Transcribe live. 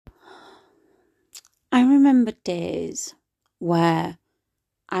I remember days where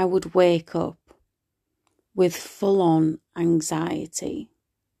I would wake up with full-on anxiety,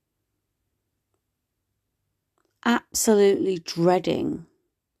 absolutely dreading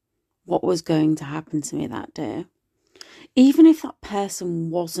what was going to happen to me that day. Even if that person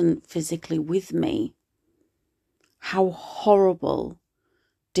wasn't physically with me, how horrible,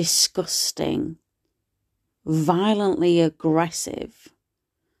 disgusting, violently aggressive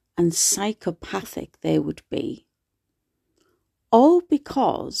and psychopathic they would be. All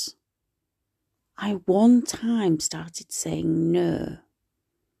because I one time started saying no.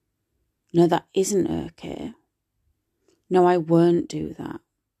 No, that isn't okay. No, I won't do that.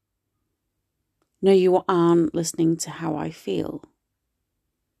 No, you aren't listening to how I feel.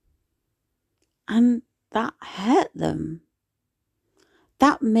 And that hurt them.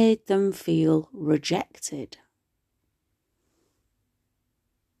 That made them feel rejected.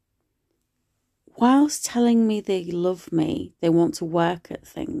 Whilst telling me they love me, they want to work at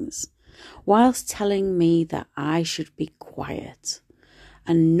things, whilst telling me that I should be quiet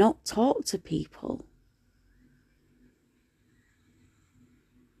and not talk to people,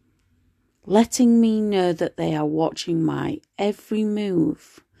 letting me know that they are watching my every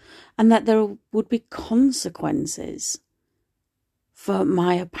move and that there would be consequences for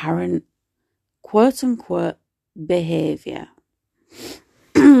my apparent quote-unquote behaviour.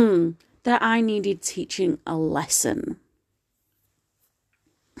 That I needed teaching a lesson.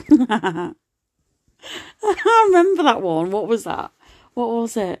 I remember that one. What was that? What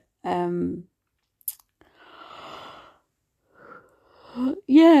was it? Yeah,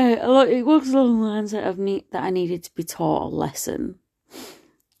 it was along the lines of that I needed to be taught a lesson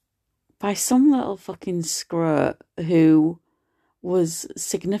by some little fucking scrot who was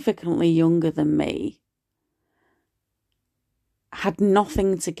significantly younger than me, had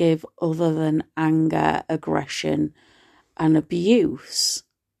nothing to give other than anger, aggression, and abuse.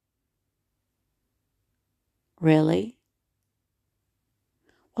 Really?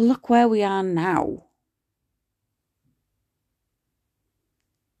 Well, look where we are now.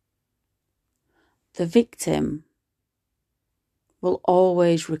 The victim will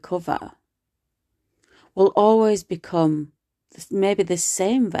always recover, will always become maybe the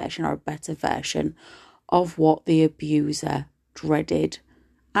same version or a better version of what the abuser dreaded,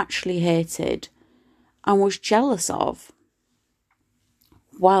 actually hated, and was jealous of,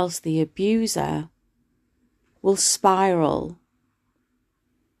 whilst the abuser will spiral.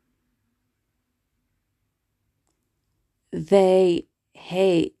 They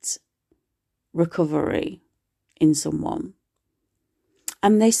hate recovery in someone.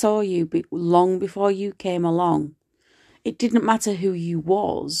 And they saw you long before you came along. It didn't matter who you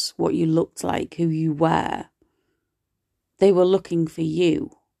was, what you looked like, who you were. They were looking for you.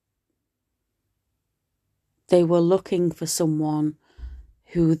 They were looking for someone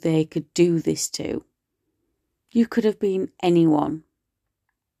who they could do this to. You could have been anyone.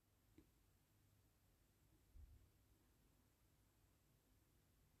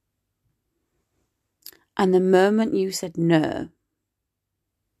 And the moment you said no,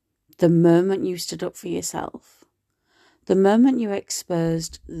 the moment you stood up for yourself, the moment you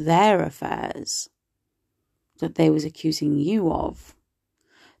exposed their affairs that they was accusing you of,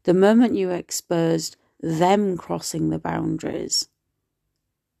 the moment you exposed them crossing the boundaries,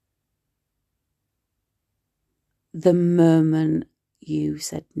 the moment you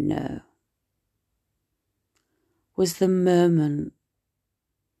said no, was the moment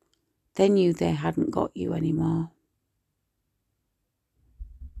they knew they hadn't got you anymore.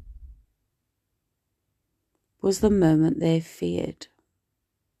 Was the moment they feared.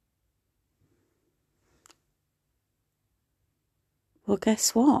 Well,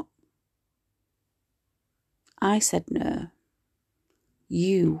 guess what? I said no.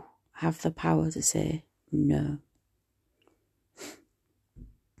 You have the power to say no.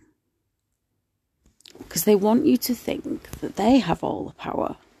 Because they want you to think that they have all the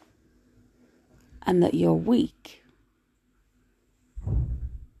power and that you're weak.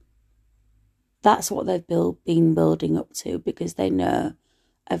 That's what they've been building up to, because they know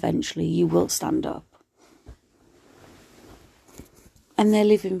eventually you will stand up. And they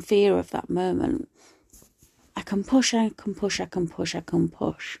live in fear of that moment. I can push, I can push, I can push, I can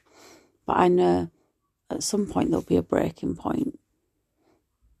push. But I know at some point there'll be a breaking point.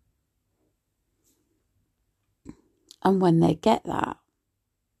 And when they get that,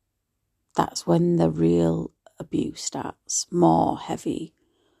 that's when the real abuse starts. More heavy,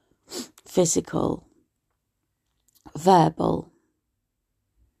 physical, verbal.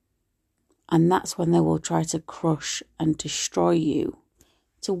 And that's when they will try to crush and destroy you,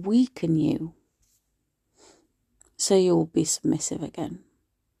 to weaken you. so you'll be submissive again.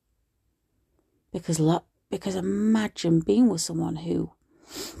 Because imagine being with someone who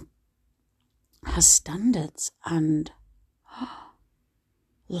has standards and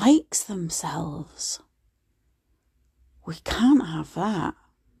likes themselves. We can't have that.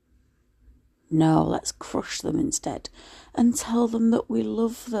 No, let's crush them instead and tell them that we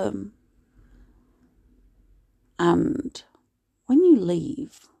love them. And when you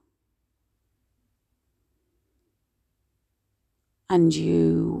leave and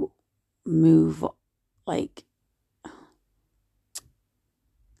you move, like,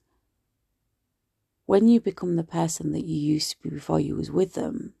 when you become the person that you used to be before you was with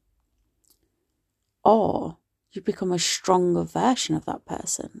them, or you become a stronger version of that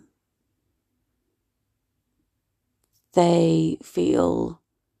person, they feel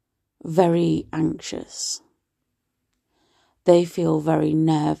very anxious. They feel very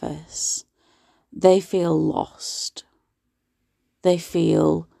nervous. They feel lost. They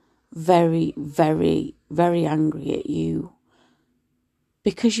feel very, very, very angry at you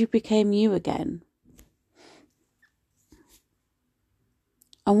because you became you again.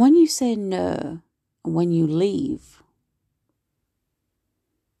 And when you say no, and when you leave,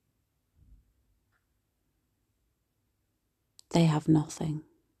 they have nothing.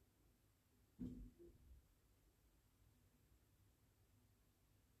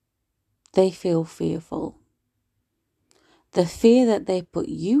 They feel fearful. The fear that they put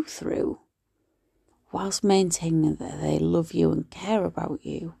you through, whilst maintaining that they love you and care about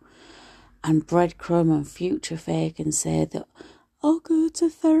you, and breadcrumb and future fake and say that, I'll go to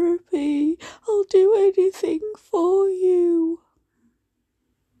therapy, I'll do anything for you,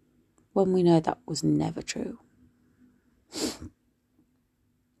 when we know that was never true.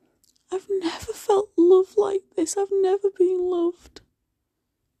 I've never felt love like this. I've never been loved.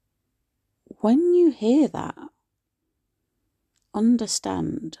 When you hear that,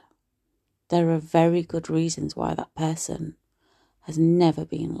 understand there are very good reasons why that person has never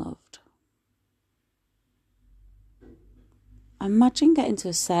been loved. Imagine getting to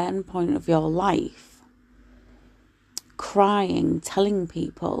a certain point of your life, crying, telling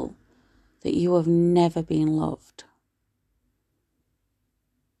people that you have never been loved,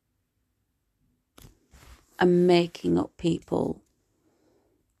 and making up people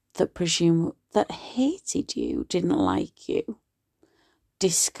that hated you, didn't like you,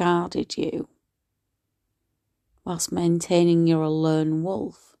 discarded you, whilst maintaining you're a lone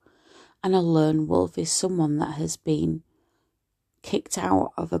wolf. And a lone wolf is someone that has been kicked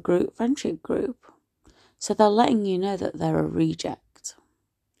out of a friendship group. So they're letting you know that they're a reject.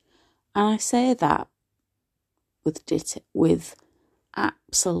 And I say that with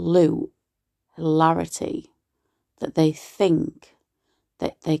absolute hilarity, that they think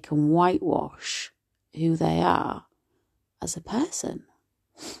that they can whitewash who they are as a person.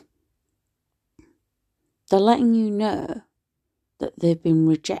 They're letting you know that they've been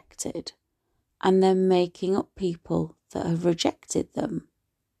rejected, and they're making up people that have rejected them.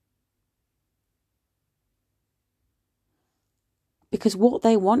 Because what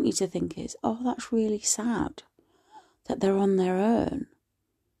they want you to think is, oh, that's really sad that they're on their own.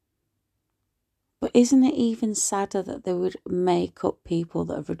 But isn't it even sadder that they would make up people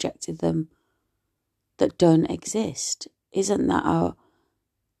that have rejected them that don't exist? Isn't that a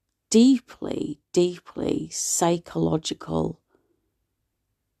deeply, deeply psychological,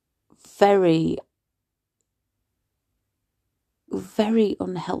 very, very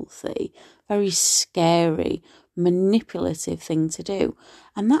unhealthy, very scary, manipulative thing to do?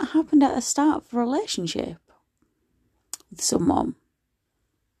 And that happened at the start of a relationship with someone.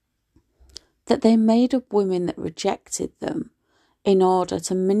 That they made up women that rejected them in order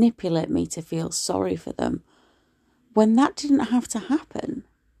to manipulate me to feel sorry for them, when that didn't have to happen.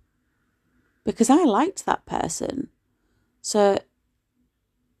 Because I liked that person. So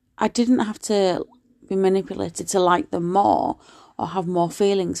I didn't have to be manipulated to like them more or have more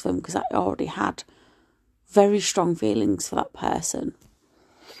feelings for them, because I already had very strong feelings for that person.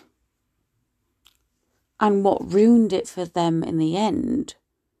 And what ruined it for them in the end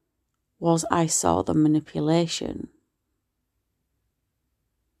was I saw the manipulation.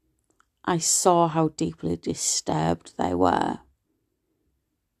 I saw how deeply disturbed they were.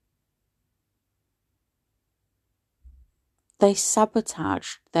 They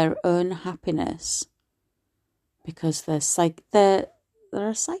sabotaged their own happiness because they're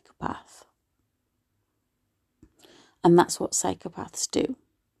a psychopath. And that's what psychopaths do.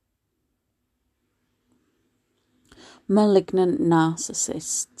 Malignant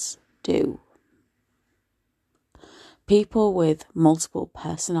narcissists do. People with multiple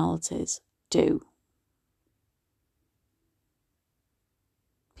personalities do.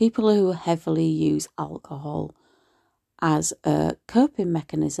 People who heavily use alcohol as a coping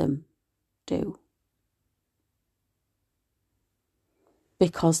mechanism do.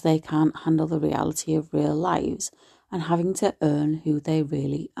 Because they can't handle the reality of real lives and having to earn who they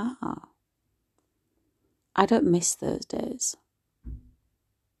really are. I don't miss those days.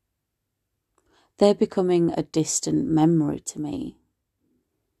 They're becoming a distant memory to me,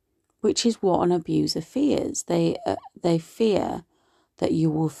 which is what an abuser fears. They fear that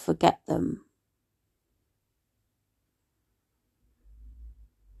you will forget them.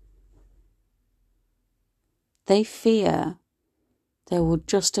 They fear there will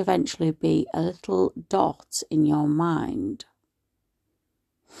just eventually be a little dot in your mind.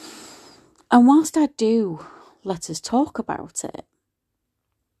 And whilst I do let us talk about it,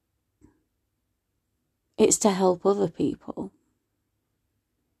 it's to help other people.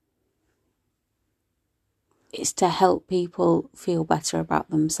 It's to help people feel better about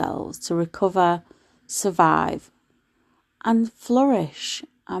themselves, to recover, survive, and flourish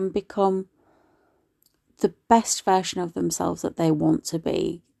and become the best version of themselves that they want to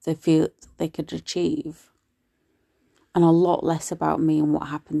be, they feel they could achieve. And a lot less about me and what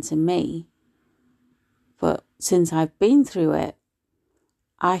happened to me. But since I've been through it,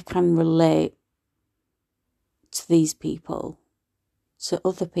 I can relate to these people, to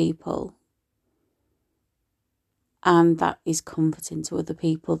other people. And that is comforting to other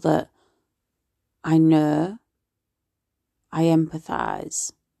people that I know, I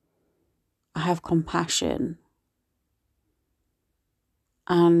empathise, I have compassion.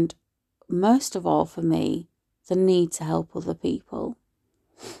 And most of all for me, the need to help other people.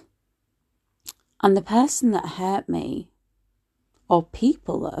 And the person that hurt me, or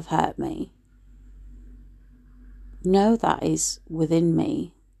people that have hurt me, know that is within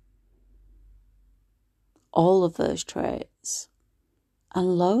me. All of those traits.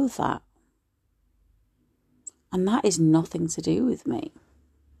 And loathe that. And that is nothing to do with me.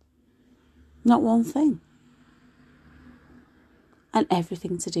 Not one thing. And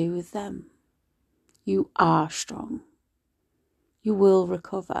everything to do with them. You are strong. You will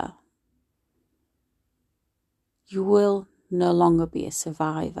recover. You will no longer be a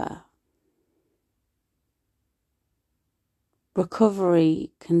survivor.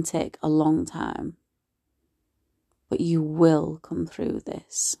 Recovery can take a long time, but you will come through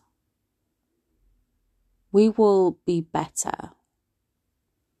this. We will be better.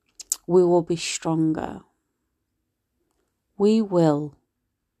 We will be stronger. We will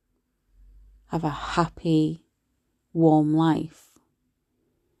have a happy, warm life.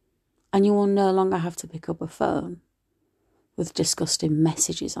 And you will no longer have to pick up a phone with disgusting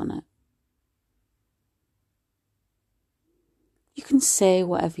messages on it. You can say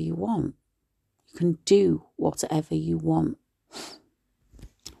whatever you want. You can do whatever you want.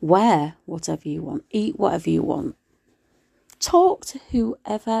 Wear whatever you want. Eat whatever you want. Talk to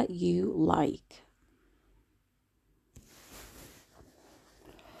whoever you like.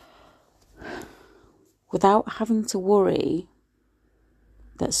 Without having to worry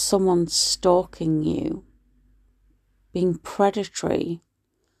that someone's stalking you, being predatory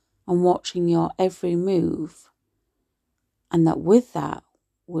and watching your every move, and that with that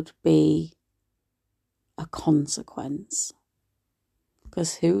would be a consequence.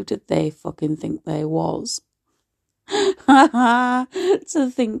 Because who did they fucking think they was? To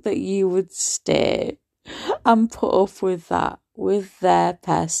think that you would stay and put up with that, with their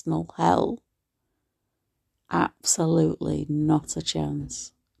personal hell. Absolutely not a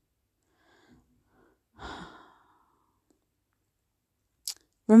chance.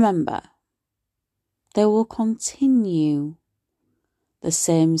 Remember, they will continue the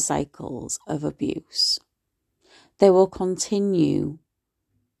same cycles of abuse. They will continue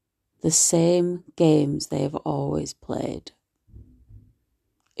the same games they have always played,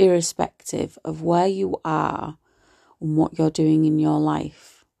 irrespective of where you are and what you're doing in your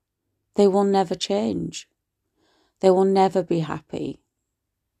life. They will never change. They will never be happy.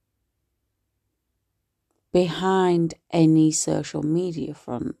 Behind any social media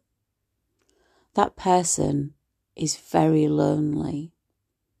front, that person is very lonely,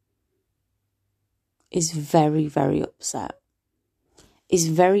 is very, very upset, is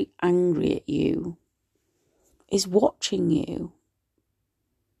very angry at you, is watching you,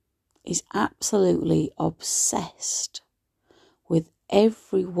 is absolutely obsessed with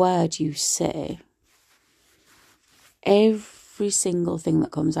every word you say, every single thing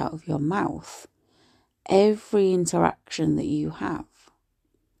that comes out of your mouth, every interaction that you have,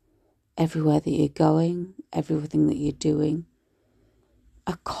 everywhere that you're going, everything that you're doing,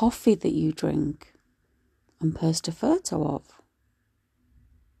 a coffee that you drink and post a photo of.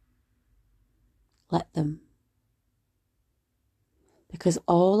 Let them. Because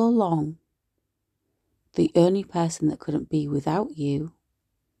all along, the only person that couldn't be without you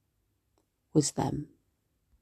was them.